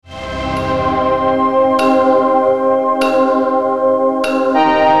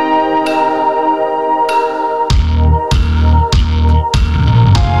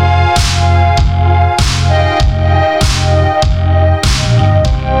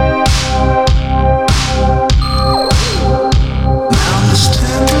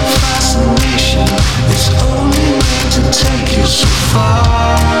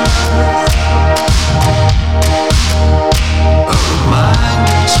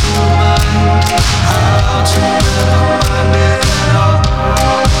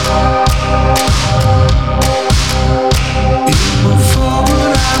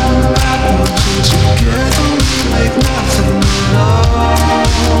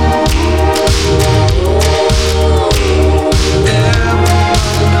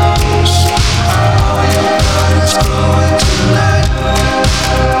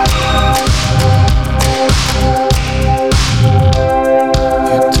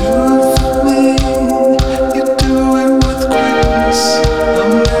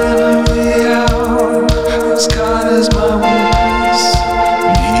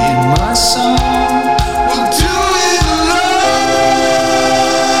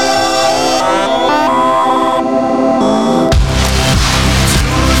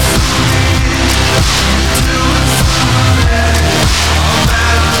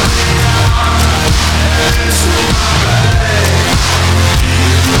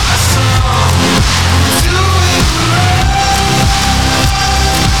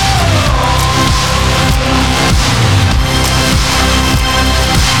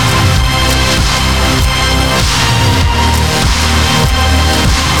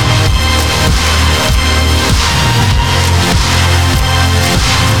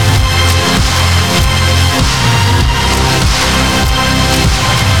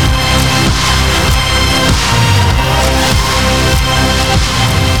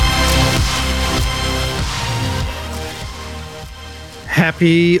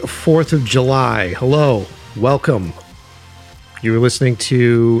Happy 4th of July. Hello. Welcome. You're listening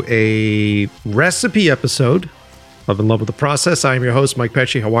to a recipe episode of In Love with the Process. I am your host, Mike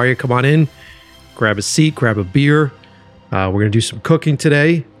Pecci. How are you? Come on in. Grab a seat. Grab a beer. We're going to do some cooking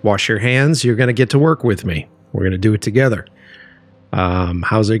today. Wash your hands. You're going to get to work with me. We're going to do it together.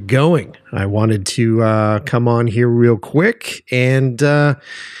 How's it going? I wanted to come on here real quick and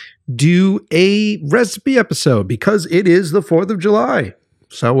do a recipe episode because it is the 4th of July.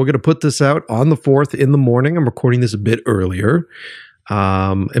 So we're going to put this out on the 4th in the morning. I'm recording this a bit earlier.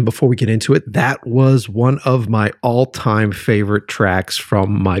 And before we get into it, that was one of my all-time favorite tracks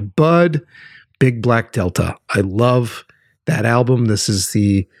from my bud, Big Black Delta. I love that album. This is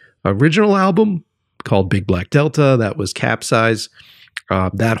the original album called Big Black Delta. That was Capsize.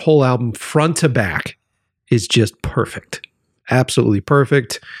 That whole album, front to back, is just perfect. Absolutely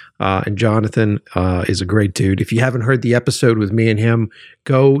perfect. And Jonathan is a great dude. If you haven't heard the episode with me and him,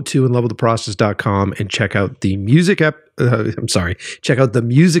 go to inlovewiththeprocess.com and check out the music check out the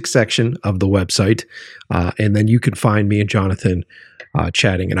music section of the website. And then you can find me and Jonathan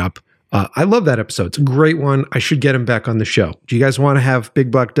chatting it up. I love that episode. It's a great one. I should get him back on the show. Do you guys want to have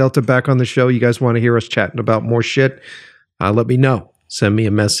Big Black Delta back on the show? You guys want to hear us chatting about more shit? Let me know. Send me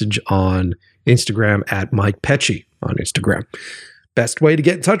a message on Instagram at Mike Pecci on Instagram. Best way to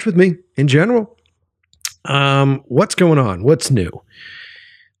get in touch with me in general. What's going on? What's new?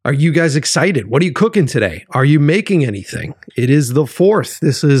 Are you guys excited? What are you cooking today? Are you making anything? It is the 4th.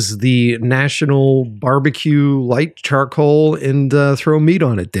 This is the National Barbecue Light Charcoal and Throw Meat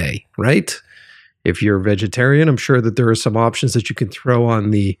on It Day, right? If you're a vegetarian, I'm sure that there are some options that you can throw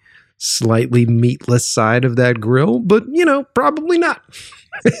on the slightly meatless side of that grill, but, probably not.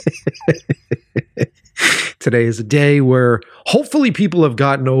 Today is a day where hopefully people have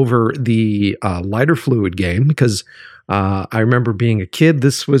gotten over the lighter fluid game because I remember being a kid,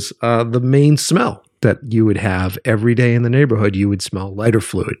 this was the main smell that you would have every day in the neighborhood. You would smell lighter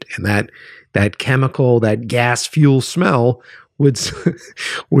fluid, and that chemical, that gas fuel smell would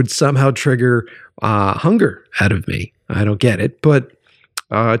somehow trigger hunger out of me. I don't get it, but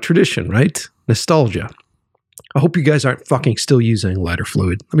tradition, right? Nostalgia. I hope you guys aren't fucking still using lighter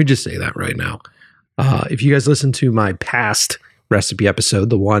fluid. Let me just say that right now. If you guys listen to my past recipe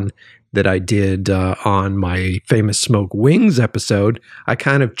episode, the one that I did on my famous smoke wings episode, I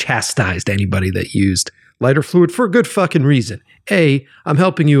kind of chastised anybody that used lighter fluid for a good fucking reason. A, I'm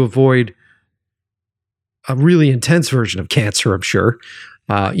helping you avoid a really intense version of cancer, I'm sure.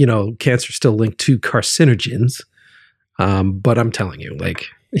 Cancer is still linked to carcinogens. But I'm telling you,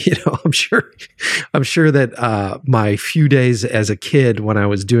 I'm sure that my few days as a kid when I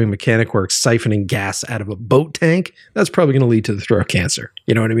was doing mechanic work, siphoning gas out of a boat tank, that's probably going to lead to the throat cancer.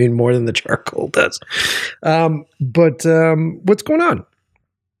 You know what I mean? More than the charcoal does. But what's going on?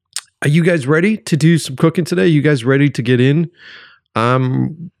 Are you guys ready to do some cooking today? You guys ready to get in?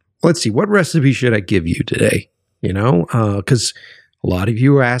 Let's see. What recipe should I give you today? Because a lot of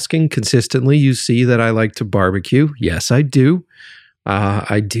you are asking consistently. You see that I like to barbecue. Yes, I do.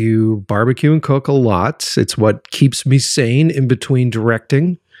 I do barbecue and cook a lot. It's what keeps me sane in between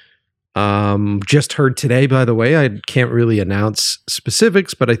directing. Just heard today, by the way, I can't really announce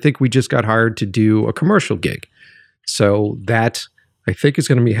specifics, but I think we just got hired to do a commercial gig. So that I think is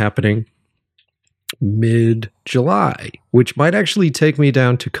going to be happening mid-July, which might actually take me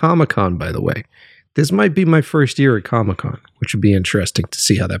down to Comic-Con, by the way. This might be my first year at Comic-Con, which would be interesting to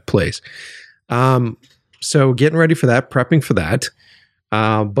see how that plays. So getting ready for that, prepping for that.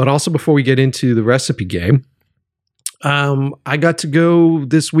 But also before we get into the recipe game, I got to go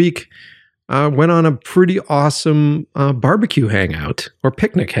this week, went on a pretty awesome barbecue hangout, or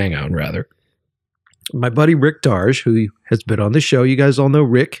picnic hangout, rather. My buddy Rick Darge, who has been on the show, you guys all know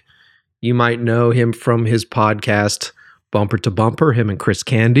Rick. You might know him from his podcast, Bumper to Bumper. Him and Chris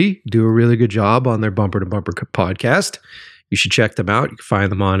Candy do a really good job on their Bumper to Bumper podcast. You should check them out. You can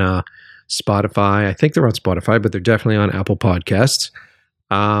find them on Spotify. I think they're on Spotify, but they're definitely on Apple Podcasts.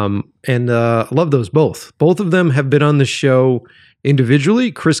 And I love those both. Both of them have been on the show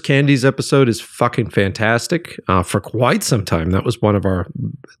individually. Chris Candy's episode is fucking fantastic for quite some time. That was one of our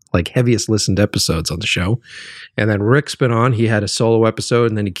heaviest listened episodes on the show. And then Rick's been on. He had a solo episode,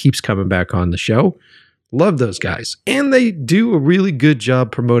 and then he keeps coming back on the show. Love those guys. And they do a really good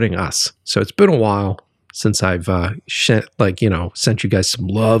job promoting us. So it's been a while since I've sent you guys some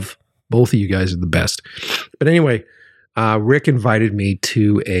love. Both of you guys are the best. But anyway, Rick invited me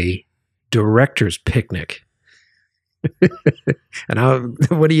to a director's picnic. And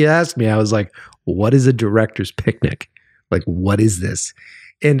when he asked me, I was like, what is a director's picnic? What is this?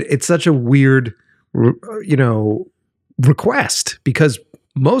 And it's such a weird, request, because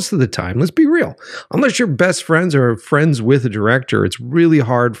most of the time, let's be real, unless you're best friends or friends with a director, it's really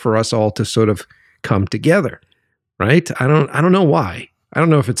hard for us all to sort of come together, right? I don't know why. I don't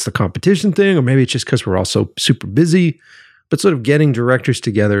know if it's the competition thing, or maybe it's just because we're all so super busy, but sort of getting directors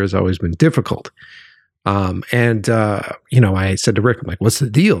together has always been difficult. I said to Rick, I'm like, what's the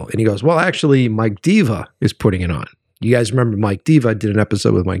deal? And he goes, well, actually, Mike Diva is putting it on. You guys remember Mike Diva? I did an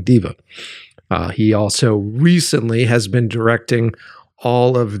episode with Mike Diva. He also recently has been directing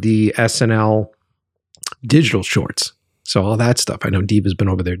all of the SNL digital shorts. So all that stuff. I know Diva's been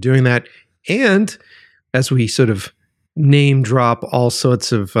over there doing that. And as we sort of name drop all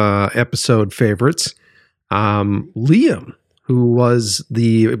sorts of episode favorites, Liam, who was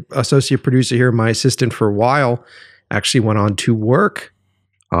the associate producer here, my assistant for a while, actually went on to work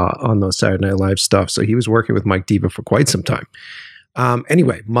on those Saturday Night Live stuff. So he was working with Mike Diva for quite some time.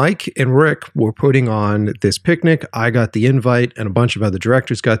 Anyway, Mike and Rick were putting on this picnic. I got the invite, and a bunch of other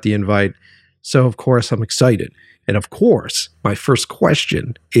directors got the invite. So, of course, I'm excited. And, of course, my first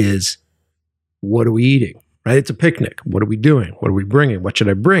question is, what are we eating? Right? It's a picnic. What are we doing? What are we bringing? What should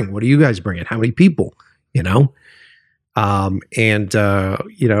I bring? What are you guys bringing? How many people? You know? They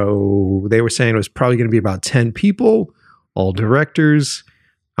were saying it was probably going to be about 10 people, all directors.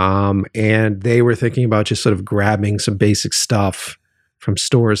 And they were thinking about just sort of grabbing some basic stuff from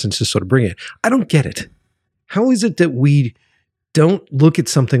stores and just sort of bringing it. I don't get it. How is it that we don't look at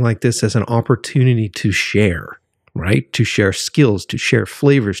something like this as an opportunity to share, right? To share skills, to share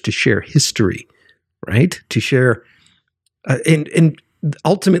flavors, to share history, right? To share, and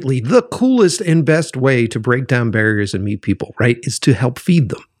ultimately the coolest and best way to break down barriers and meet people, right, is to help feed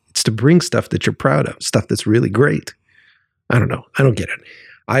them. It's to bring stuff that you're proud of, stuff that's really great. I don't know. I don't get it.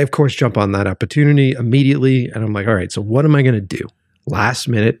 I, of course, jump on that opportunity immediately, and I'm like, all right, so what am I going to do? Last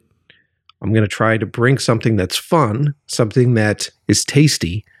minute, I'm going to try to bring something that's fun, something that is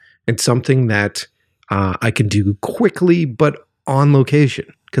tasty, and something that I can do quickly but on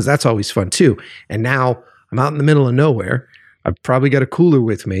location, because that's always fun too. And now I'm out in the middle of nowhere. I've probably got a cooler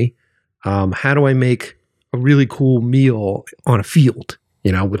with me. How do I make a really cool meal on a field,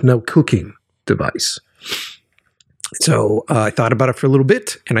 with no cooking device? So I thought about it for a little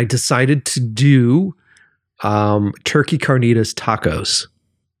bit, and I decided to do turkey carnitas tacos.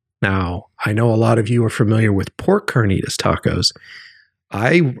 Now, I know a lot of you are familiar with pork carnitas tacos.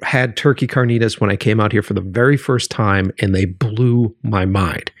 I had turkey carnitas when I came out here for the very first time, and they blew my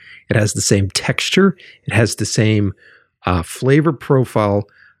mind. It has the same texture. It has the same flavor profile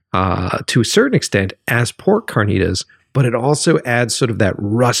to a certain extent as pork carnitas, but it also adds sort of that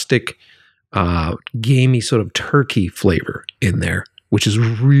rustic, gamey sort of turkey flavor in there, which is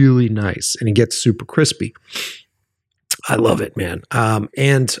really nice, and it gets super crispy. I love it, man.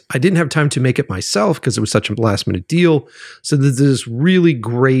 And I didn't have time to make it myself because it was such a last minute deal. So there's this really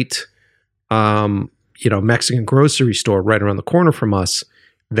great, Mexican grocery store right around the corner from us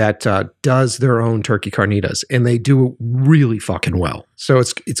that does their own turkey carnitas, and they do it really fucking well. So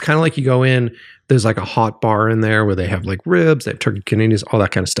it's kind of like you go in, there's like a hot bar in there where they have like ribs, they have turkey carnitas, all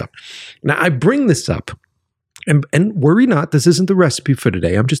that kind of stuff. Now I bring this up, and worry not, this isn't the recipe for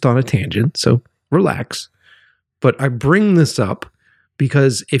today. I'm just on a tangent, so relax. But I bring this up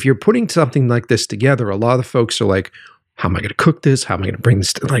because if you're putting something like this together, a lot of the folks are like, how am I going to cook this? How am I going to bring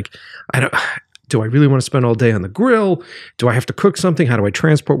this? Do I really want to spend all day on the grill? Do I have to cook something? How do I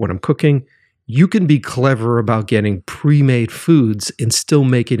transport what I'm cooking? You can be clever about getting pre-made foods and still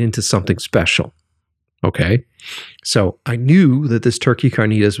make it into something special. Okay? So I knew that this turkey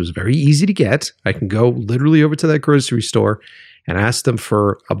carnitas was very easy to get. I can go literally over to that grocery store and ask them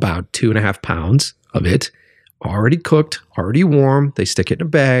for about 2.5 pounds of it. Already cooked, already warm. They stick it in a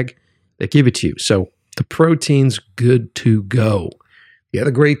bag. They give it to you. So the protein's good to go. The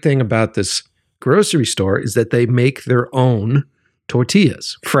other great thing about this grocery store is that they make their own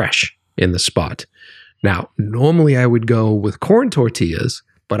tortillas, fresh in the spot. Now, normally I would go with corn tortillas,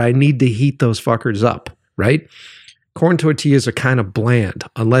 but I need to heat those fuckers up, right? Corn tortillas are kind of bland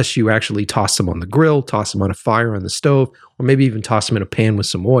unless you actually toss them on the grill, toss them on a fire on the stove, or maybe even toss them in a pan with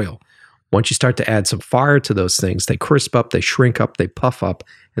some oil. Once you start to add some fire to those things, they crisp up, they shrink up, they puff up,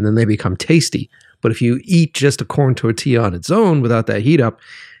 and then they become tasty. But if you eat just a corn tortilla on its own without that heat up,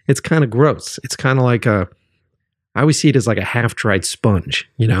 it's kind of gross. It's kind of like I always see it as like a half-dried sponge,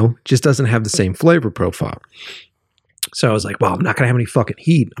 It just doesn't have the same flavor profile. So I was like, well, I'm not going to have any fucking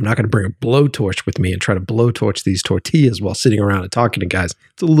heat. I'm not going to bring a blowtorch with me and try to blowtorch these tortillas while sitting around and talking to guys.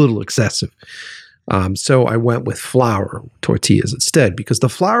 It's a little excessive. So I went with flour tortillas instead, because the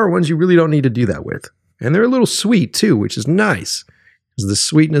flour ones you really don't need to do that with. And they're a little sweet too, which is nice, because the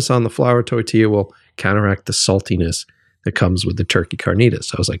sweetness on the flour tortilla will counteract the saltiness that comes with the turkey carnitas.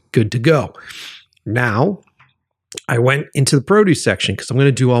 So I was like, good to go. Now I went into the produce section because I'm going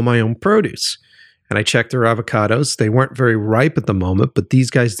to do all my own produce. And I checked their avocados. They weren't very ripe at the moment, but these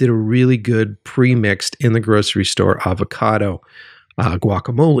guys did a really good pre-mixed in the grocery store avocado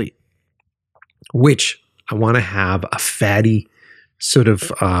guacamole, which I want to have a fatty sort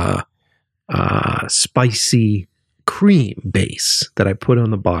of spicy cream base that I put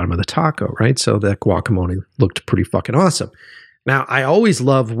on the bottom of the taco, right? So that guacamole looked pretty fucking awesome. Now, I always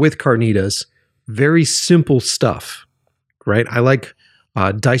love with carnitas, very simple stuff, right? I like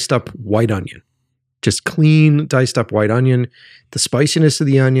diced up white onion. Just clean, diced up white onion. The spiciness of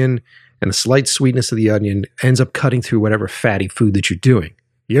the onion and the slight sweetness of the onion ends up cutting through whatever fatty food that you're doing.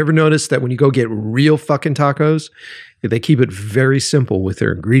 You ever notice that when you go get real fucking tacos, they keep it very simple with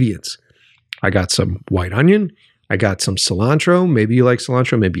their ingredients? I got some white onion. I got some cilantro. Maybe you like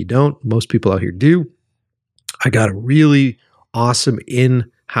cilantro, maybe you don't. Most people out here do. I got a really awesome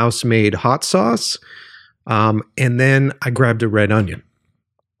in-house made hot sauce. And then I grabbed a red onion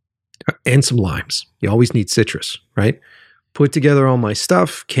and some limes. You always need citrus, right? Put together all my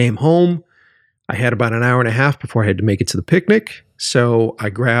stuff, came home. I had about an hour and a half before I had to make it to the picnic. So I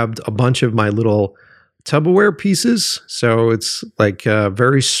grabbed a bunch of my little Tupperware pieces. So it's like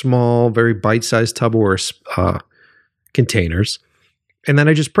very small, very bite-sized Tupperware containers. And then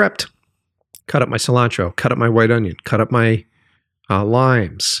I just prepped. Cut up my cilantro, cut up my white onion, cut up my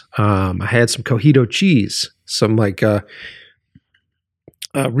limes. I had some cojito cheese, some like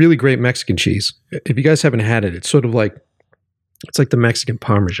really great Mexican cheese. If you guys haven't had it, it's sort of like, it's like the Mexican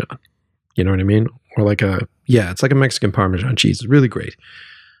Parmesan. You know what I mean? Or like it's like a Mexican Parmesan cheese. It's really great.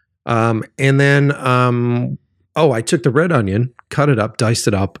 And then, I took the red onion, cut it up, diced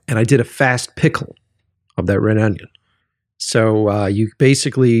it up, and I did a fast pickle of that red onion. So you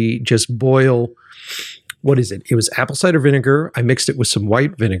basically just boil, what is it? It was apple cider vinegar. I mixed it with some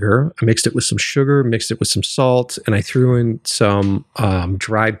white vinegar. I mixed it with some sugar, mixed it with some salt, and I threw in some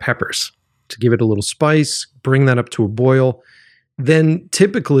dried peppers to give it a little spice, bring that up to a boil. Then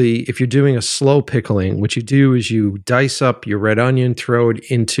typically, if you're doing a slow pickling, what you do is you dice up your red onion, throw it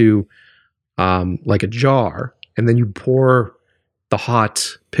into like a jar, and then you pour the hot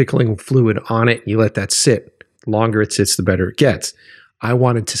pickling fluid on it, and you let that sit. The longer it sits, the better it gets. I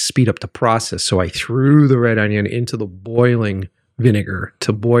wanted to speed up the process, so I threw the red onion into the boiling vinegar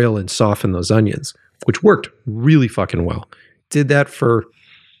to boil and soften those onions, which worked really fucking well. Did that for,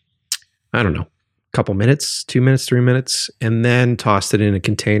 I don't know, a couple minutes, 2 minutes, 3 minutes, and then tossed it in a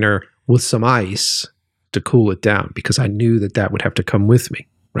container with some ice to cool it down because I knew that that would have to come with me,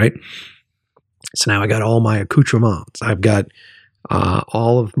 right? So now I got all my accoutrements. I've got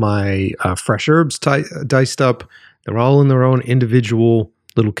all of my fresh herbs diced up. They're all in their own individual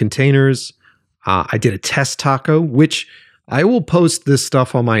little containers. I did a test taco, which I will post this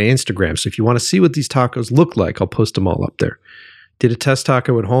stuff on my Instagram. So if you want to see what these tacos look like, I'll post them all up there. Did a test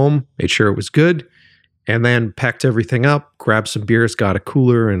taco at home, made sure it was good, and then packed everything up, grabbed some beers, got a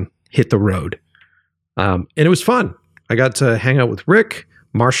cooler, and hit the road. And it was fun. I got to hang out with Rick.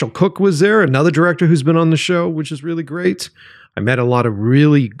 Marshall Cook was there, another director who's been on the show, which is really great. I met a lot of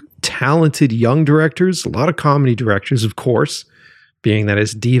really talented young directors, a lot of comedy directors, of course, being that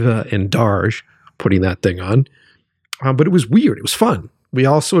it's Diva and Darj putting that thing on. But it was weird. It was fun. We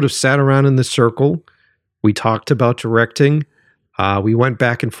all sort of sat around in the circle. We talked about directing. We went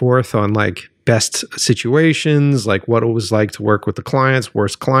back and forth on like best situations, like what it was like to work with the clients,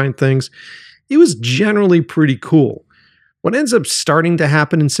 worst client things. It was generally pretty cool. What ends up starting to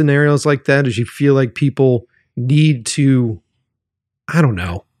happen in scenarios like that is you feel like people need to,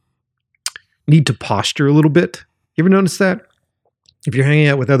 need to posture a little bit. You ever notice that? If you're hanging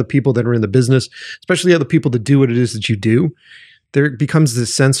out with other people that are in the business, especially other people that do what it is that you do, there becomes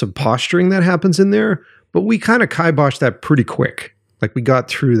this sense of posturing that happens in there. But we kind of kiboshed that pretty quick. Like we got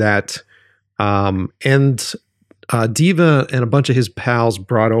through that. And Diva and a bunch of his pals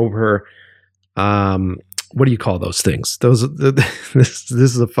brought over, what do you call those things? This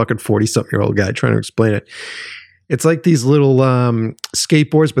is a fucking 40-something-year-old guy trying to explain it. It's like these little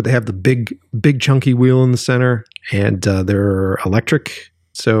skateboards, but they have the big chunky wheel in the center, and they're electric.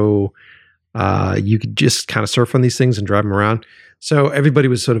 So you could just kind of surf on these things and drive them around. So everybody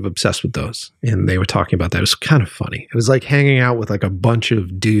was sort of obsessed with those, and they were talking about that. It was kind of funny. It was like hanging out with like a bunch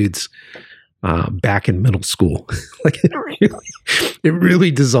of dudes back in middle school. Like it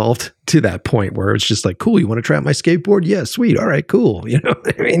really dissolved to that point where it's just like, cool, you want to try out my skateboard? Yeah, sweet. All right, cool. You know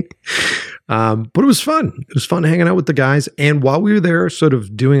what I mean? But it was fun. It was fun hanging out with the guys. And while we were there sort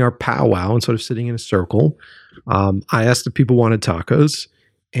of doing our powwow and sort of sitting in a circle, I asked if people wanted tacos,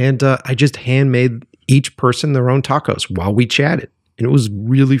 and I just handmade each person their own tacos while we chatted. And it was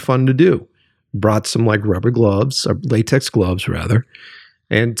really fun to do. Brought some like rubber gloves, or latex gloves rather,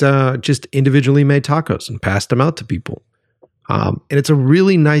 and just individually made tacos and passed them out to people. And it's a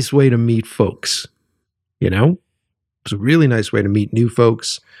really nice way to meet folks, you know? It's a really nice way to meet new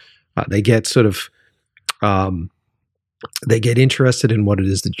folks. They get sort of, they get interested in what it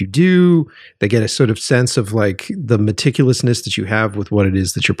is that you do. They get a sort of sense of like the meticulousness that you have with what it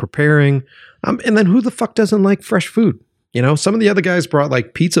is that you're preparing. And then who the fuck doesn't like fresh food? You know, some of the other guys brought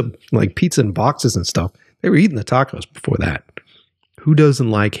like pizza in boxes and stuff. They were eating the tacos before that. Who doesn't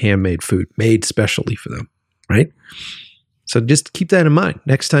like handmade food made specially for them, right? So just keep that in mind.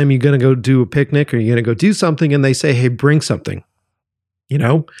 Next time you're going to go do a picnic or you're going to go do something and they say, hey, bring something. You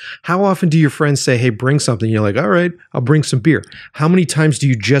know, how often do your friends say, hey, bring something? You're like, all right, I'll bring some beer. How many times do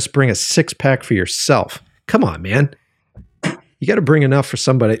you just bring a 6-pack for yourself? Come on, man. You got to bring enough for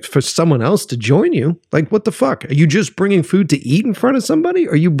someone else to join you. Like, what the fuck? Are you just bringing food to eat in front of somebody?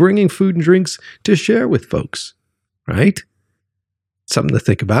 Or are you bringing food and drinks to share with folks? Right? Something to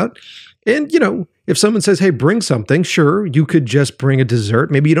think about. And, you know, if someone says, hey, bring something, sure, you could just bring a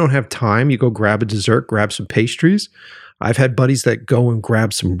dessert. Maybe you don't have time. You go grab a dessert, grab some pastries. I've had buddies that go and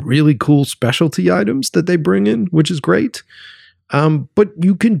grab some really cool specialty items that they bring in, which is great. But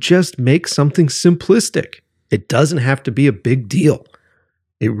you can just make something simplistic. It doesn't have to be a big deal.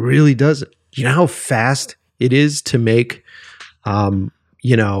 It really doesn't. You know how fast it is to make,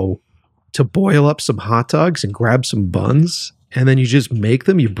 you know, to boil up some hot dogs and grab some buns, and then you just make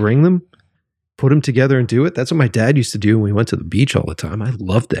them, you bring them, put them together and do it. That's what my dad used to do when we went to the beach all the time. I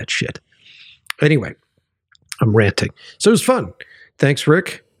loved that shit. Anyway, I'm ranting. So it was fun. Thanks,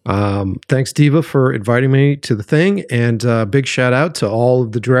 Rick. Thanks, Diva, for inviting me to the thing. And big shout out to all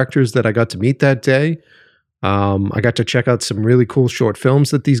of the directors that I got to meet that day. I got to check out some really cool short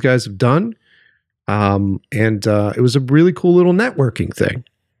films that these guys have done. And it was a really cool little networking thing.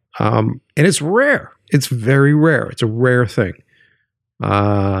 And it's rare. It's very rare. It's a rare thing.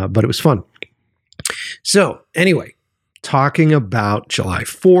 But it was fun. So anyway, talking about July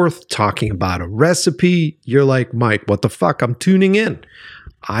 4th, talking about a recipe, you're like, Mike, what the fuck? I'm tuning in.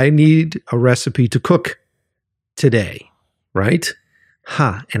 I need a recipe to cook today, right?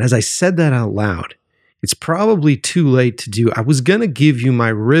 And as I said that out loud, it's probably too late to do. I was going to give you my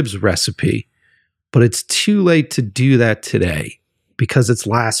ribs recipe, but it's too late to do that today because it's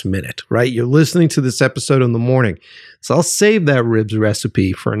last minute, right? You're listening to this episode in the morning. So I'll save that ribs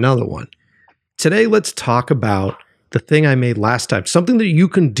recipe for another one. Today, let's talk about the thing I made last time, something that you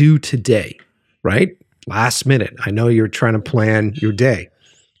can do today, right? Last minute. I know you're trying to plan your day.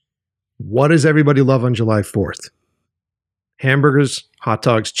 What does everybody love on July 4th? Hamburgers, hot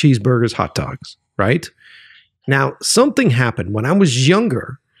dogs, cheeseburgers, hot dogs, right? Now, something happened. When I was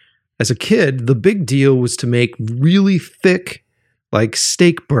younger, as a kid, the big deal was to make really thick, like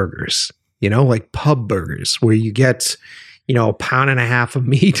steak burgers, you know, like pub burgers, where you get, you know, 1.5 pounds of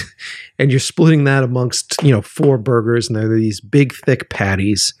meat and you're splitting that amongst, you know, 4 burgers. And they're these big, thick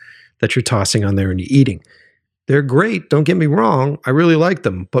patties that you're tossing on there and you're eating. They're great. Don't get me wrong. I really like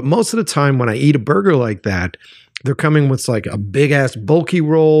them. But most of the time when I eat a burger like that, they're coming with like a big ass bulky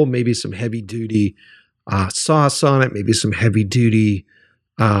roll, maybe some heavy duty sauce on it, maybe some heavy duty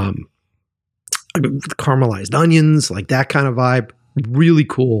caramelized onions, like that kind of vibe. Really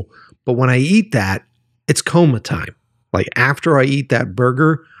cool. But when I eat that, it's coma time. Like after I eat that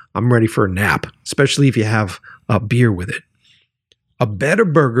burger, I'm ready for a nap, especially if you have a beer with it. A better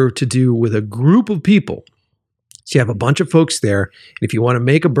burger to do with a group of people. So you have a bunch of folks there. And if you want to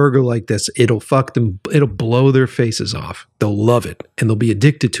make a burger like this, it'll fuck them. It'll blow their faces off. They'll love it and they'll be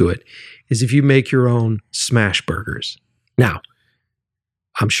addicted to it. Is if you make your own smash burgers. Now,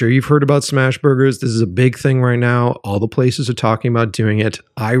 I'm sure you've heard about smash burgers. This is a big thing right now. All the places are talking about doing it.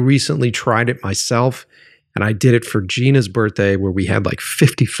 I recently tried it myself and I did it for Gina's birthday where we had like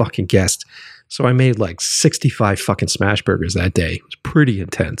 50 fucking guests. So I made like 65 fucking smash burgers that day. It was pretty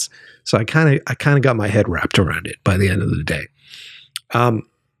intense. So I kind of got my head wrapped around it by the end of the day.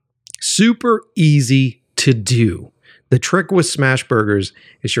 Super easy to do. The trick with smash burgers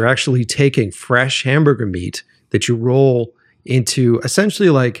is you're actually taking fresh hamburger meat that you roll into essentially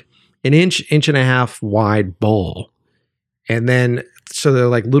like an inch and a half wide bowl. And then, so they're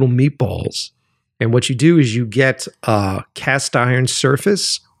like little meatballs. And what you do is you get a cast iron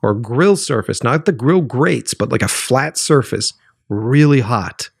surface or grill surface, not the grill grates, but like a flat surface, really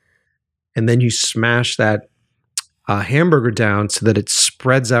hot. And then you smash that hamburger down so that it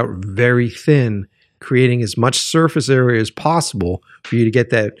spreads out very thin, creating as much surface area as possible for you to get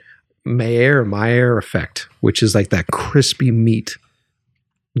that Maillard effect, which is like that crispy meat.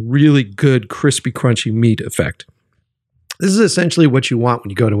 really good, crispy, crunchy meat effect. This is essentially what you want when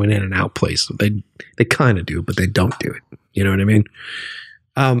you go to an In-N-Out place. They kind of do, but they don't do it. You know what I mean?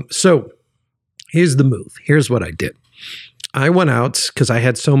 So here's the move. Here's what I did. I went out because I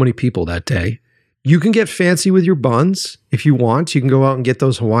had so many people that day. You can get fancy with your buns if you want. You can go out and get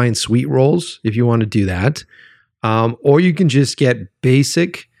those Hawaiian sweet rolls if you want to do that. Or you can just get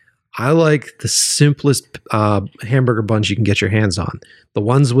basic. I like the simplest hamburger buns you can get your hands on. The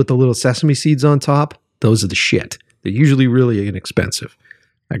ones with the little sesame seeds on top, those are the shit. They're usually really inexpensive.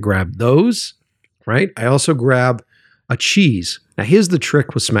 I grab those, right? I also grab a cheese. Now, here's the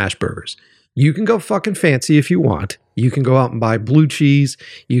trick with smash burgers. You can go fucking fancy if you want. You can go out and buy blue cheese.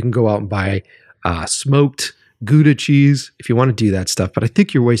 You can go out and buy smoked Gouda cheese if you want to do that stuff. But I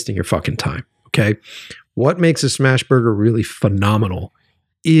think you're wasting your fucking time, okay? What makes a smash burger really phenomenal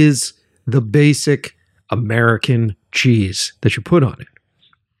is the basic American cheese that you put on it.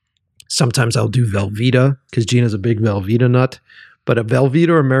 Sometimes I'll do Velveeta because Gina's a big Velveeta nut. But a Velveeta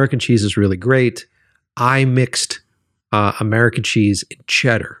or American cheese is really great. I mixed American cheese and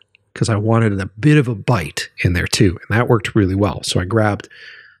cheddar because I wanted a bit of a bite in there too. And that worked really well. So I grabbed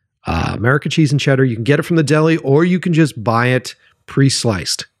American cheese and cheddar. You can get it from the deli or you can just buy it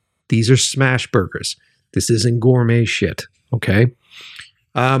pre-sliced. These are smash burgers. This isn't gourmet shit, okay?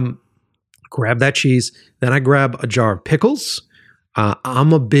 Grab that cheese. Then I grab a jar of pickles.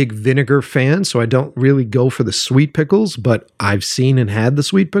 I'm a big vinegar fan, so I don't really go for the sweet pickles, but I've seen and had the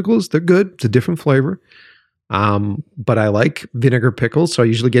sweet pickles. They're good. It's a different flavor. But I like vinegar pickles, so I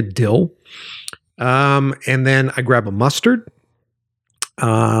usually get dill. And then I grab a mustard.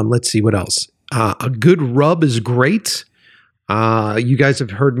 Let's see what else. A good rub is great. You guys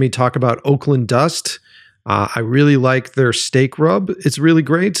have heard me talk about Oakland Dust. I really like their steak rub. It's really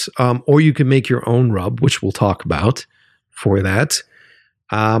great. Or you can make your own rub, which we'll talk about for that.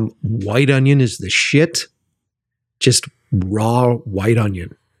 White onion is the shit. Just raw white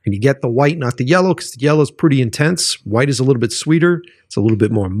onion. And you get the white, not the yellow, because the yellow is pretty intense. White is a little bit sweeter. It's a little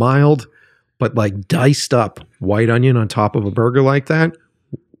bit more mild. But like diced up white onion on top of a burger like that,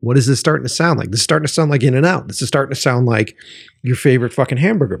 what is this starting to sound like? This is starting to sound like In-N-Out. This is starting to sound like your favorite fucking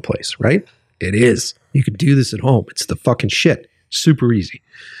hamburger place, right? It is. You can do this at home. It's the fucking shit. Super easy.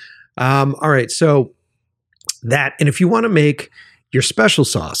 All right, so that, and if you want to make your special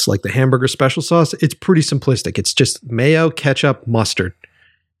sauce, like the hamburger special sauce, it's pretty simplistic. It's just mayo, ketchup, mustard,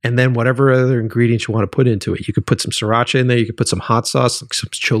 and then whatever other ingredients you want to put into it. You could put some sriracha in there. You could put some hot sauce, like some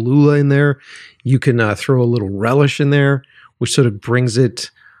Cholula in there. You can throw a little relish in there, which sort of brings it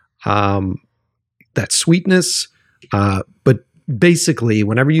that sweetness. But basically,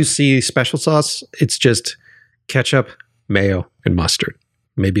 whenever you see special sauce, it's just ketchup, mayo, and mustard.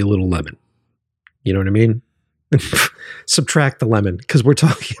 Maybe a little lemon. You know what I mean? Subtract the lemon because we're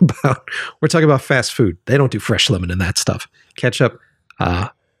talking about fast food. They don't do fresh lemon in that stuff. Ketchup,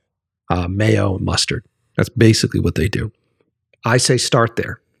 mayo, and mustard. That's basically what they do. I say start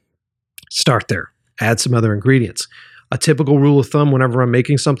there. Start there. Add some other ingredients. A typical rule of thumb whenever I'm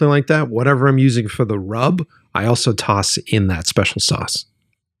making something like that, whatever I'm using for the rub, I also toss in that special sauce,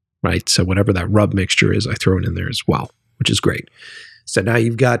 right? So whatever that rub mixture is, I throw it in there as well, which is great. So now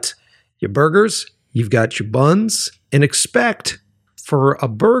you've got your burgers, you've got your buns, and expect for a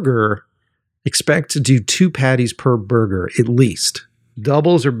burger, expect to do 2 patties per burger at least.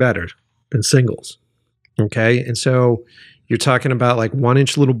 Doubles are better than singles, okay? And so you're talking about like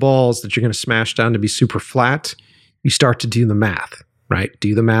 1-inch little balls that you're going to smash down to be super flat. You start to do the math, right?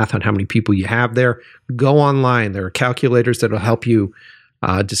 Do the math on how many people you have there. Go online. There are calculators that will help you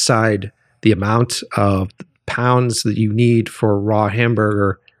decide the amount of pounds that you need for a raw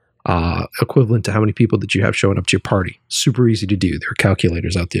hamburger equivalent to how many people that you have showing up to your party. Super easy to do. There are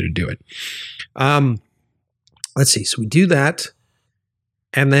calculators out there to do it. Let's see. So we do that.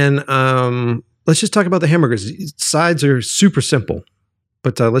 And then let's just talk about the hamburgers. Sides are super simple,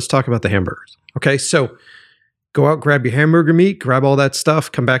 but let's talk about the hamburgers. Okay, so go out, grab your hamburger meat, grab all that stuff,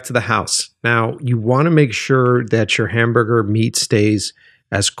 come back to the house. Now, you want to make sure that your hamburger meat stays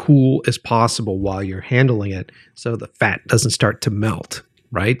as cool as possible while you're handling it so the fat doesn't start to melt,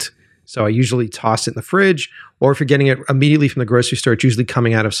 right? So I usually toss it in the fridge, or if you're getting it immediately from the grocery store, it's usually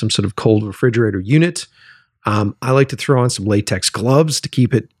coming out of some sort of cold refrigerator unit. I like to throw on some latex gloves to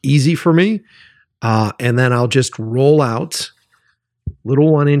keep it easy for me. And then I'll just roll out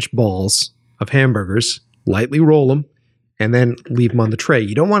little 1-inch balls of hamburgers, lightly roll them, and then leave them on the tray.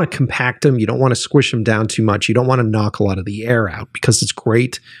 You don't want to compact them. You don't want to squish them down too much. You don't want to knock a lot of the air out because it's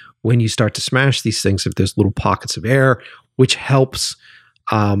great when you start to smash these things if there's little pockets of air, which helps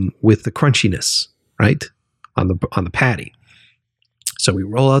with the crunchiness, right, on the patty. So we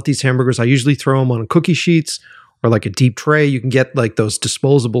roll out these hamburgers. I usually throw them on cookie sheets or like a deep tray. You can get like those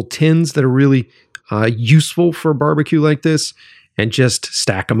disposable tins that are really useful for a barbecue like this, and just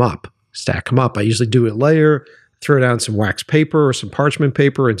stack them up. Stack them up. I usually do a layer, throw down some wax paper or some parchment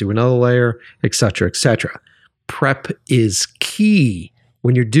paper and do another layer, etc., etc. Prep is key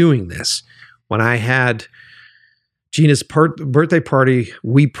when you're doing this. When I had Gina's birthday party,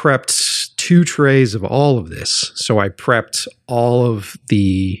 we prepped 2 trays of all of this. So I prepped all of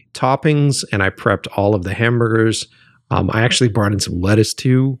the toppings and I prepped all of the hamburgers. I actually brought in some lettuce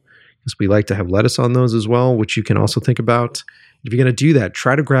too, because we like to have lettuce on those as well, which you can also think about. If you're going to do that,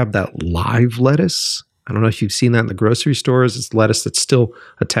 try to grab that live lettuce. I don't know if you've seen that in the grocery stores. It's lettuce that's still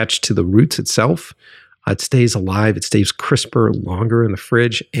attached to the roots itself. It stays alive. It stays crisper longer in the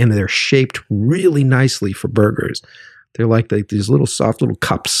fridge, and they're shaped really nicely for burgers. They're like these little soft little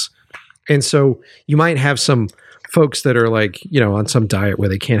cups. And so you might have some folks that are like, on some diet where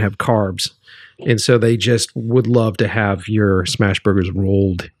they can't have carbs. And so they just would love to have your smash burgers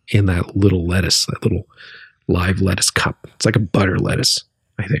rolled in that little lettuce, that little live lettuce cup. It's like a butter lettuce,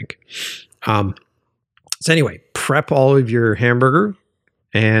 I think. So anyway, prep all of your hamburger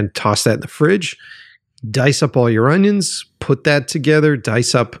and toss that in the fridge. Dice up all your onions, put that together,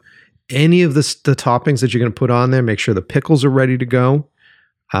 dice up any of the toppings that you're going to put on there. Make sure the pickles are ready to go,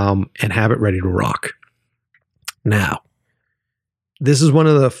 and have it ready to rock. Now, this is one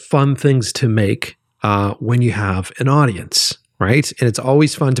of the fun things to make when you have an audience, right? And it's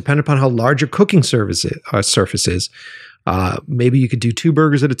always fun, depending upon how large your cooking surface is. Maybe you could do 2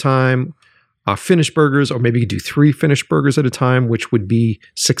 burgers at a time, finished burgers, or maybe you could do 3 finished burgers at a time, which would be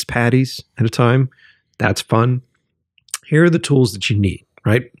 6 patties at a time. That's fun. Here are the tools that you need,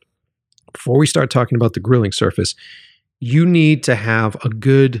 right? Before we start talking about the grilling surface, you need to have a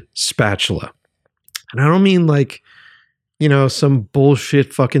good spatula. And I don't mean like, some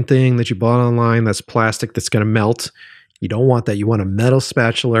bullshit fucking thing that you bought online that's plastic that's going to melt. You don't want that. You want a metal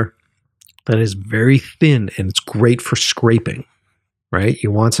spatula that is very thin and it's great for scraping, right? You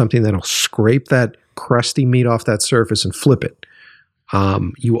want something that'll scrape that crusty meat off that surface and flip it.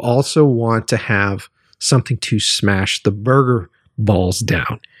 You also want to have something to smash the burger balls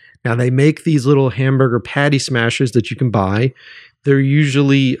down. Now, they make these little hamburger patty smashers that you can buy. They're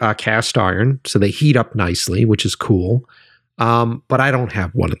usually cast iron, so they heat up nicely, which is cool. But I don't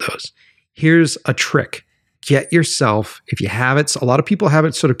have one of those. Here's a trick. Get yourself, if you have it, a lot of people have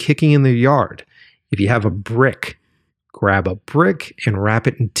it sort of kicking in their yard. If you have a brick, grab a brick and wrap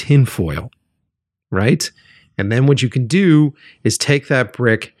it in tin foil, right? And then what you can do is take that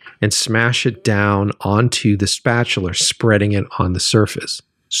brick and smash it down onto the spatula, spreading it on the surface.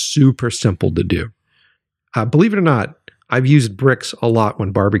 Super simple to do. Believe it or not, I've used bricks a lot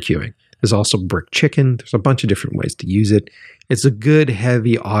when barbecuing. There's also brick chicken. There's a bunch of different ways to use it. It's a good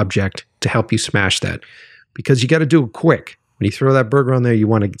heavy object to help you smash that, because you got to do it quick. When you throw that burger on there, you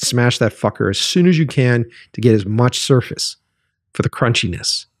want to smash that fucker as soon as you can to get as much surface for the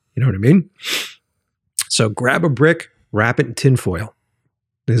crunchiness. You know what I mean? So grab a brick, wrap it in tin foil.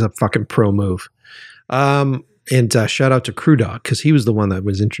 There's a fucking pro move. And shout out to Crew Dog, because he was the one that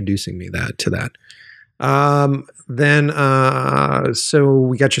was introducing me to that. So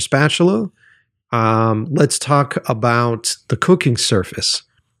we got your spatula. Let's talk about the cooking surface.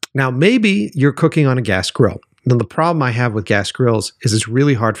 Now, maybe you're cooking on a gas grill. Then the problem I have with gas grills is it's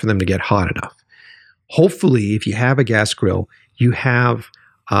really hard for them to get hot enough. Hopefully, if you have a gas grill, you have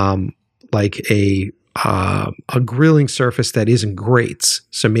like a grilling surface that isn't grates.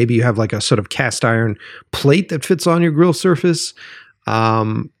 So maybe you have like a sort of cast iron plate that fits on your grill surface.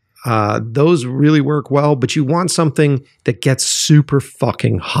 Those really work well, but you want something that gets super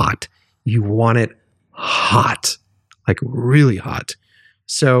fucking hot. You want it hot, like really hot.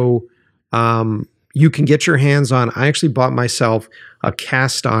 So you can get your hands on, I actually bought myself a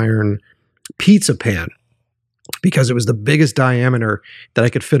cast iron pizza pan because it was the biggest diameter that I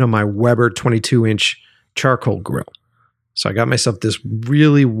could fit on my Weber 22-inch charcoal grill. So I got myself this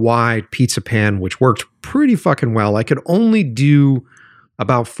really wide pizza pan, which worked pretty fucking well. I could only do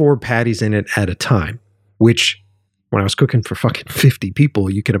about 4 patties in it at a time, which when I was cooking for fucking 50 people,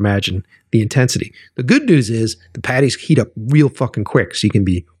 you can imagine the intensity. The good news is the patties heat up real fucking quick, so you can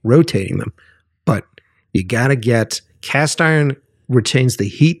be rotating them. But you gotta get, cast iron retains the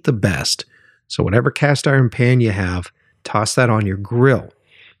heat the best. So whatever cast iron pan you have, toss that on your grill.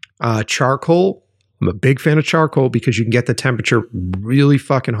 Charcoal, I'm a big fan of charcoal because you can get the temperature really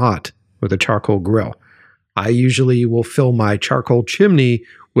fucking hot with a charcoal grill. I usually will fill my charcoal chimney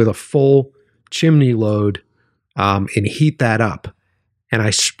with a full chimney load and heat that up. And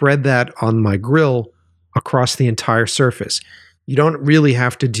I spread that on my grill across the entire surface. You don't really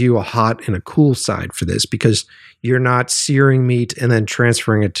have to do a hot and a cool side for this because you're not searing meat and then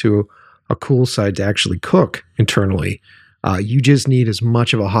transferring it to a cool side to actually cook internally. You just need as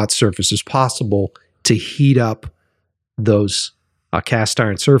much of a hot surface as possible to heat up those cast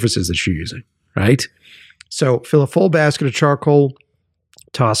iron surfaces that you're using, right? So fill a full basket of charcoal,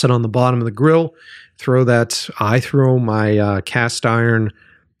 toss it on the bottom of the grill, I throw my cast iron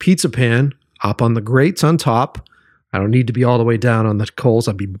pizza pan up on the grates on top. I don't need to be all the way down on the coals.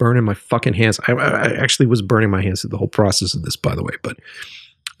 I'd be burning my fucking hands. I actually was burning my hands through the whole process of this, by the way, but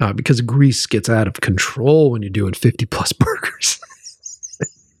because grease gets out of control when you're doing 50 plus burgers.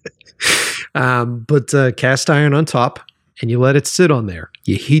 But cast iron on top, and you let it sit on there.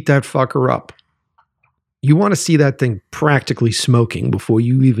 You heat that fucker up. You want to see that thing practically smoking before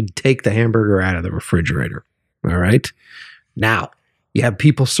you even take the hamburger out of the refrigerator. All right? Now, you have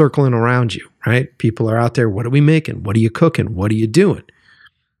people circling around you, right? People are out there. What are we making? What are you cooking? What are you doing?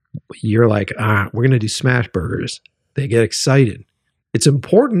 You're like, we're going to do smash burgers. They get excited. It's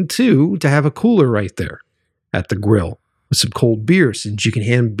important, too, to have a cooler right there at the grill with some cold beers, since you can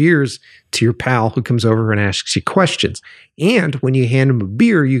hand beers to your pal who comes over and asks you questions. And when you hand him a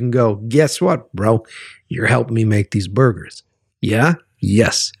beer, you can go, guess what, bro? You're helping me make these burgers. Yeah?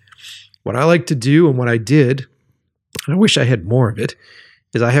 Yes. What I like to do and what I did, and I wish I had more of it,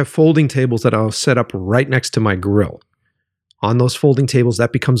 is I have folding tables that I'll set up right next to my grill. On those folding tables,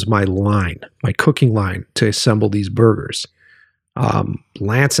 that becomes my line, my cooking line to assemble these burgers.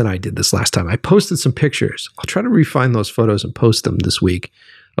 Lance and I did this last time. I posted some pictures. I'll try to refine those photos and post them this week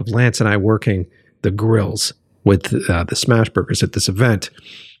of Lance and I working the grills with the smash burgers at this event.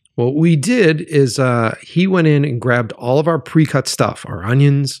 What we did is he went in and grabbed all of our pre-cut stuff, our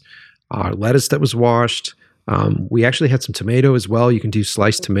onions, our lettuce that was washed. We actually had some tomato as well. You can do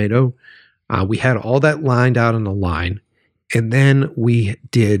sliced tomato. We had all that lined out on the line. And then we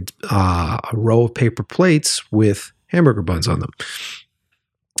did a row of paper plates with hamburger buns on them.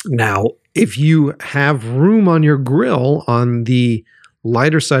 Now, if you have room on your grill, on the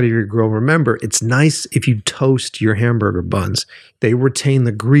lighter side of your grill, remember, it's nice if you toast your hamburger buns. They retain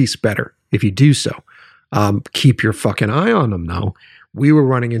the grease better if you do so. Keep your fucking eye on them, though. We were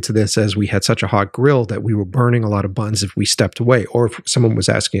running into this as we had such a hot grill that we were burning a lot of buns if we stepped away, or if someone was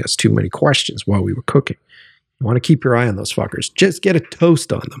asking us too many questions while we were cooking. You want to keep your eye on those fuckers. Just get a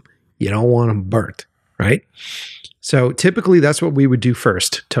toast on them. You don't want them burnt, right? So typically that's what we would do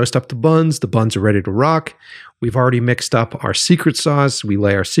first. Toast up the buns. The buns are ready to rock. We've already mixed up our secret sauce. We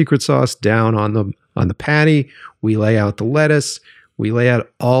lay our secret sauce down on the patty. We lay out the lettuce. We lay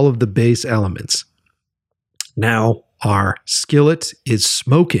out all of the base elements. Now our skillet is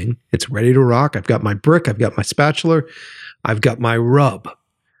smoking. It's ready to rock. I've got my brick. I've got my spatula. I've got my rub.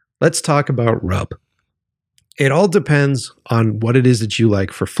 Let's talk about rub. It all depends on what it is that you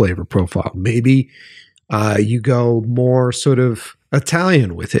like for flavor profile. Maybe you go more sort of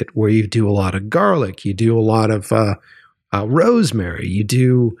Italian with it, where you do a lot of garlic, you do a lot of rosemary, you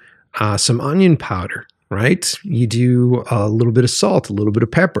do some onion powder, right? You do a little bit of salt, a little bit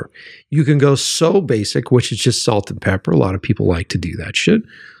of pepper. You can go so basic, which is just salt and pepper. A lot of people like to do that shit.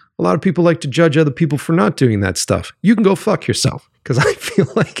 A lot of people like to judge other people for not doing that stuff. You can go fuck yourself, because I feel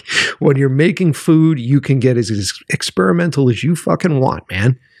like when you're making food, you can get as experimental as you fucking want,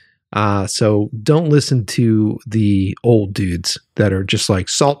 man. So don't listen to the old dudes that are just like,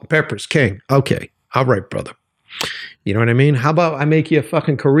 salt and pepper's king. Okay, all right, brother. You know what I mean? How about I make you a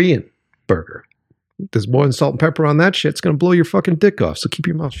fucking Korean burger? There's more than salt and pepper on that shit. It's going to blow your fucking dick off. So keep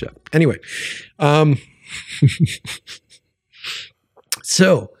your mouth shut. Anyway.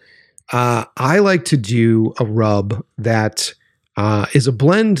 So I like to do a rub that is a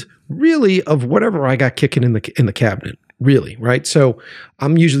blend really of whatever I got kicking in the cabinet. Really, right? So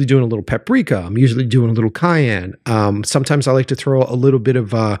I'm usually doing a little paprika. I'm usually doing a little cayenne. Sometimes I like to throw a little bit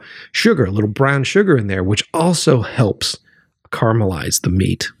of sugar, a little brown sugar in there, which also helps caramelize the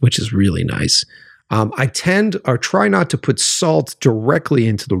meat, which is really nice. I try not to put salt directly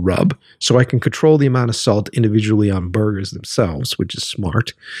into the rub, so I can control the amount of salt individually on burgers themselves, which is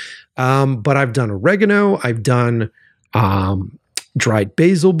smart. But I've done oregano. I've done dried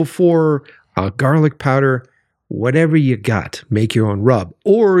basil before, garlic powder. Whatever you got, make your own rub.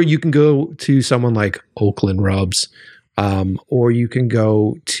 Or you can go to someone like Oakland Rubs, or you can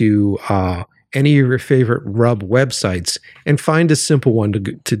go to any of your favorite rub websites and find a simple one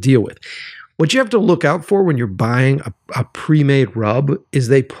to deal with. What you have to look out for when you're buying a pre-made rub is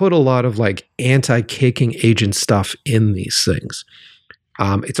they put a lot of like anti-caking agent stuff in these things.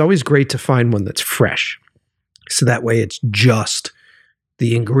 It's always great to find one that's fresh. So that way it's just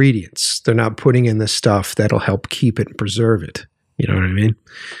the ingredients. They're not putting in the stuff that'll help keep it and preserve it. You know what I mean?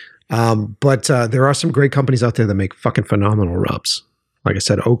 But there are some great companies out there that make fucking phenomenal rubs. Like I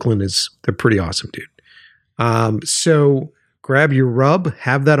said, Oakland they're pretty awesome, dude. So grab your rub,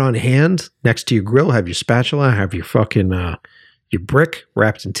 have that on hand next to your grill, have your spatula, have your fucking, your brick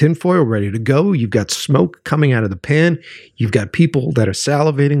wrapped in tinfoil, ready to go. You've got smoke coming out of the pan. You've got people that are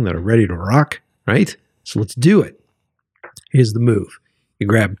salivating, that are ready to rock, right? So let's do it. Here's the move. You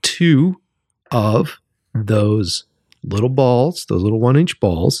grab 2 of those little balls, those little 1-inch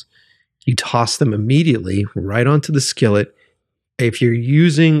balls. You toss them immediately right onto the skillet. If you're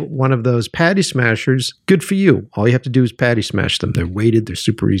using one of those patty smashers, good for you. All you have to do is patty smash them. They're weighted. They're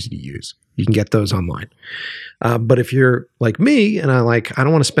super easy to use. You can get those online. But if you're like me and I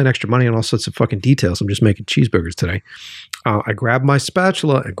don't want to spend extra money on all sorts of fucking details. I'm just making cheeseburgers today. I grab my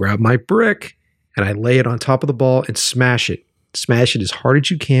spatula, I grab my brick, and I lay it on top of the ball and smash it. Smash it as hard as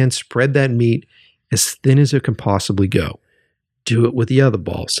you can. Spread that meat as thin as it can possibly go. Do it with the other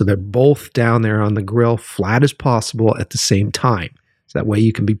ball. So they're both down there on the grill, flat as possible at the same time. So that way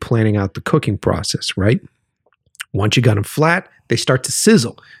you can be planning out the cooking process, right? Once you got them flat, they start to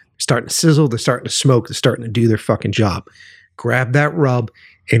sizzle. They're starting to sizzle. They're starting to smoke. They're starting to do their fucking job. Grab that rub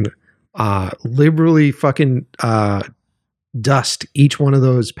and liberally fucking dust each one of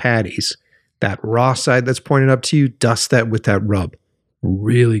those patties. That raw side that's pointed up to you, dust that with that rub.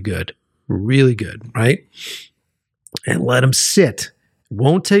 Really good. Really good, right? And let them sit.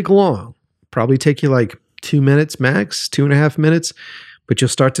 Won't take long. Probably take you like 2 minutes max, 2.5 minutes, but you'll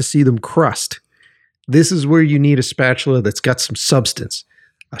start to see them crust. This is where you need a spatula that's got some substance,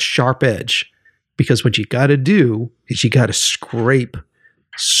 a sharp edge, because what you got to do is you got to scrape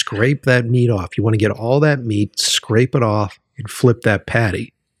that meat off. You want to get all that meat, scrape it off, and flip that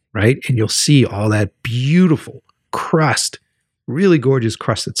patty, right? And you'll see all that beautiful crust, really gorgeous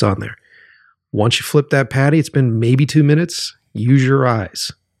crust that's on there. Once you flip that patty, it's been maybe 2 minutes. Use your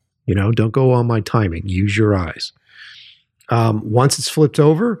eyes. You know, don't go on my timing. Use your eyes. Once it's flipped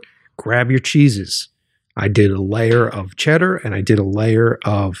over, grab your cheeses. I did a layer of cheddar and I did a layer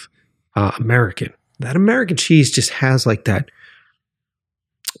of American. That American cheese just has like that,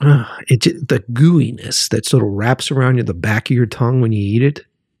 the gooiness that sort of wraps around the back of your tongue when you eat it.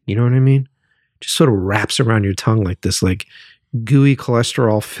 You know what I mean? Just sort of wraps around your tongue like this, like gooey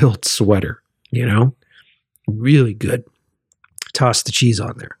cholesterol-filled sweater. You know, really good. Toss the cheese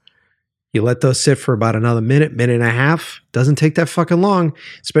on there. You let those sit for about another minute, minute and a half. Doesn't take that fucking long,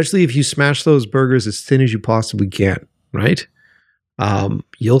 especially if you smash those burgers as thin as you possibly can, right?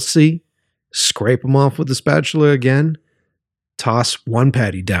 You'll see. Scrape them off with the spatula again. Toss one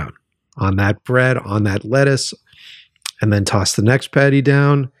patty down on that bread, on that lettuce, and then toss the next patty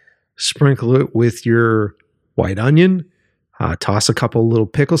down. Sprinkle it with your white onion. Toss a couple little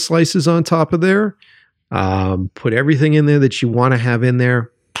pickle slices on top of there. Put everything in there that you want to have in there.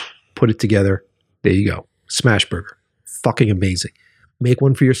 Put it together. There you go. Smash burger. Fucking amazing. Make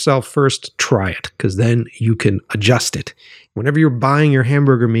one for yourself first. Try it, because then you can adjust it. Whenever you're buying your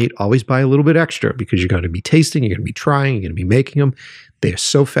hamburger meat, always buy a little bit extra, because you're going to be tasting, you're going to be trying, you're going to be making them. They are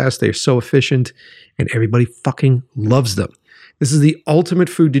so fast. They are so efficient, and everybody fucking loves them. This is the ultimate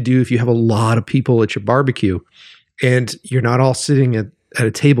food to do if you have a lot of people at your barbecue and you're not all sitting at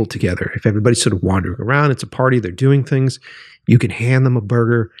a table together. If everybody's sort of wandering around, it's a party, they're doing things, you can hand them a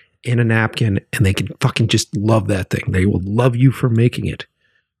burger in a napkin and they can fucking just love that thing. They will love you for making it.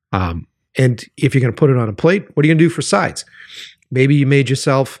 And if you're going to put it on a plate, what are you going to do for sides? Maybe you made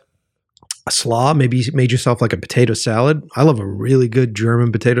yourself a slaw. Maybe you made yourself like a potato salad. I love a really good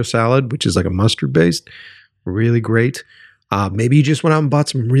German potato salad, which is like a mustard based. Really great. Maybe you just went out and bought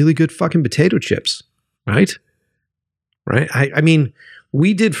some really good fucking potato chips, right? Right? I mean,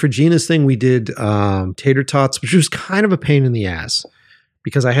 we did for Gina's thing, we did tater tots, which was kind of a pain in the ass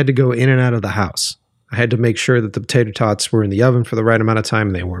because I had to go in and out of the house. I had to make sure that the potato tots were in the oven for the right amount of time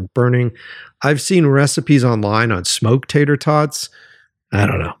and they weren't burning. I've seen recipes online on smoked tater tots. I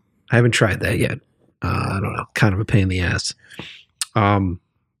don't know. I haven't tried that yet. I don't know. Kind of a pain in the ass.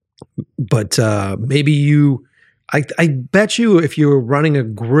 But maybe you... I bet you if you're running a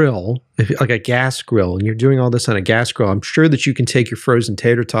grill, like a gas grill, and you're doing all this on a gas grill, I'm sure that you can take your frozen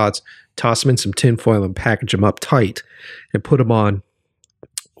tater tots, toss them in some tin foil and package them up tight and put them on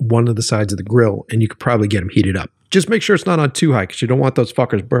one of the sides of the grill, and you could probably get them heated up. Just make sure it's not on too high because you don't want those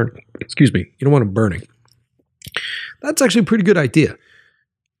fuckers burning. Excuse me. You don't want them burning. That's actually a pretty good idea.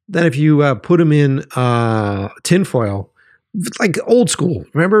 Then if you put them in tin foil, like old school.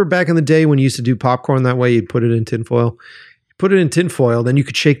 Remember back in the day when you used to do popcorn that way? You'd put it in tin foil. You put it in tin foil, then you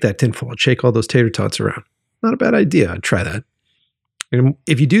could shake that tin foil, shake all those tater tots around. Not a bad idea. I'd try that. And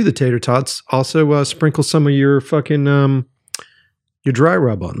if you do the tater tots, also sprinkle some of your fucking your dry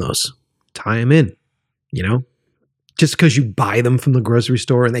rub on those. Tie them in, you know? Just because you buy them from the grocery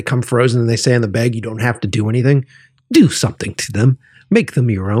store and they come frozen and they say in the bag you don't have to do anything, do something to them. Make them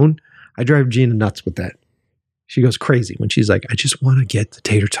your own. I drive Gina nuts with that. She goes crazy when she's like, I just want to get the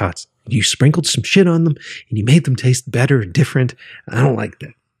tater tots. You sprinkled some shit on them and you made them taste better and different. I don't like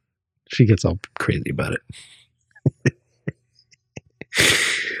that. She gets all crazy about it.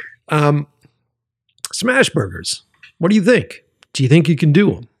 Smash burgers. What do you think? Do you think you can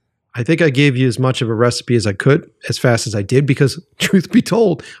do them? I think I gave you as much of a recipe as I could, as fast as I did, because truth be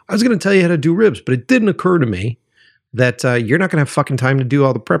told, I was going to tell you how to do ribs, but it didn't occur to me that you're not going to have fucking time to do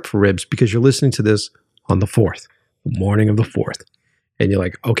all the prep for ribs because you're listening to this on the 4th, the morning of the 4th. And you're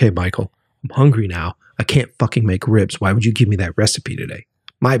like, okay, Michael, I'm hungry now. I can't fucking make ribs. Why would you give me that recipe today?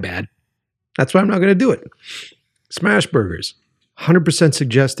 My bad. That's why I'm not going to do it. Smash burgers, 100%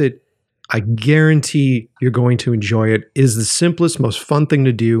 suggested. I guarantee you're going to enjoy it. It is the simplest, most fun thing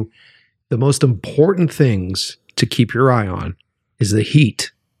to do. The most important things to keep your eye on is the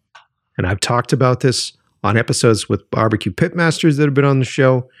heat. And I've talked about this on episodes with barbecue pitmasters that have been on the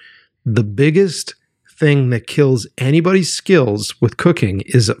show. The biggest thing that kills anybody's skills with cooking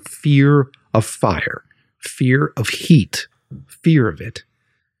is a fear of fire, fear of heat, fear of it.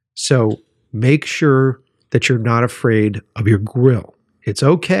 So make sure that you're not afraid of your grill. It's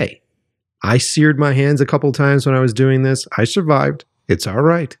okay. I seared my hands a couple times when I was doing this. I survived. It's all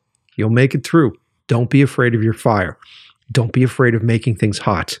right. You'll make it through. Don't be afraid of your fire. Don't be afraid of making things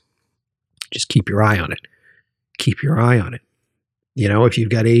hot. Just keep your eye on it. Keep your eye on it. You know, if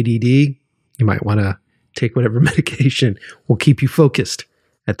you've got ADD, you might want to take whatever medication will keep you focused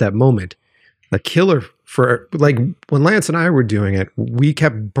at that moment. The killer for, like, when Lance and I were doing it, we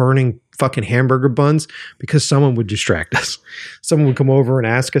kept burning fucking hamburger buns because someone would distract us. Someone would come over and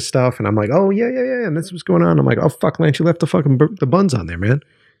ask us stuff, and I'm like, oh, yeah, and this was going on. I'm like, oh, fuck, Lance, you left the fucking the buns on there, man.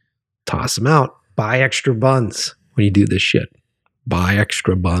 Toss them out. Buy extra buns when you do this shit. Buy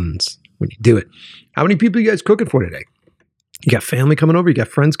extra buns when you do it. How many people are you guys cooking for today? You got family coming over? You got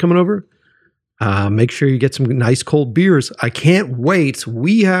friends coming over? Make sure you get some nice cold beers. I can't wait.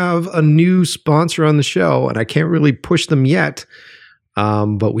 We have a new sponsor on the show, and I can't really push them yet,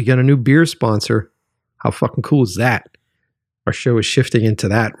 but we got a new beer sponsor. How fucking cool is that? Our show is shifting into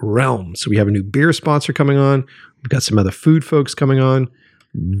that realm. So we have a new beer sponsor coming on. We've got some other food folks coming on.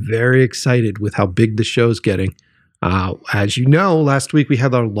 Very excited with how big the show's getting. As you know, last week we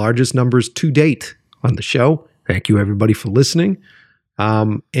had our largest numbers to date on the show. Thank you, everybody, for listening.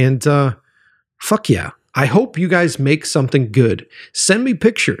 Fuck yeah. I hope you guys make something good. Send me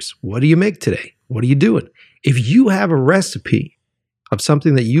pictures. What do you make today? What are you doing? If you have a recipe of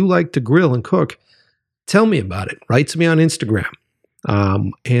something that you like to grill and cook, tell me about it. Write to me on Instagram.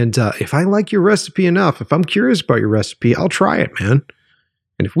 If I like your recipe enough, if I'm curious about your recipe, I'll try it, man.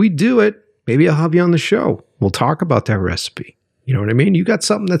 And if we do it, maybe I'll have you on the show. We'll talk about that recipe. You know what I mean? You got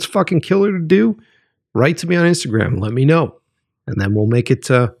something that's fucking killer to do? Write to me on Instagram. Let me know. And then we'll make it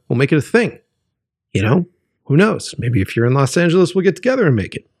a thing. You know, who knows? Maybe if you're in Los Angeles, we'll get together and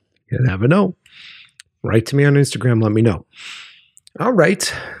make it. You never know. Write to me on Instagram. Let me know. All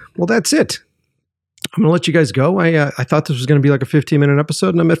right. Well, that's it. I'm going to let you guys go. I thought this was going to be like a 15-minute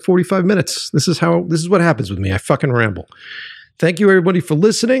episode, and I'm at 45 minutes. This is what happens with me. I fucking ramble. Thank you, everybody, for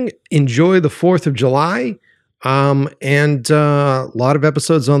listening. Enjoy the 4th of July. A lot of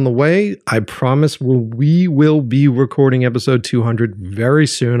episodes on the way. I promise we will be recording episode 200 very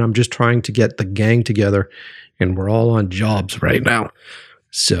soon. I'm just trying to get the gang together, and we're all on jobs right now.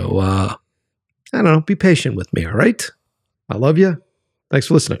 So, I don't know, be patient with me, all right? I love you. Thanks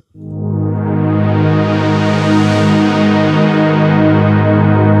for listening.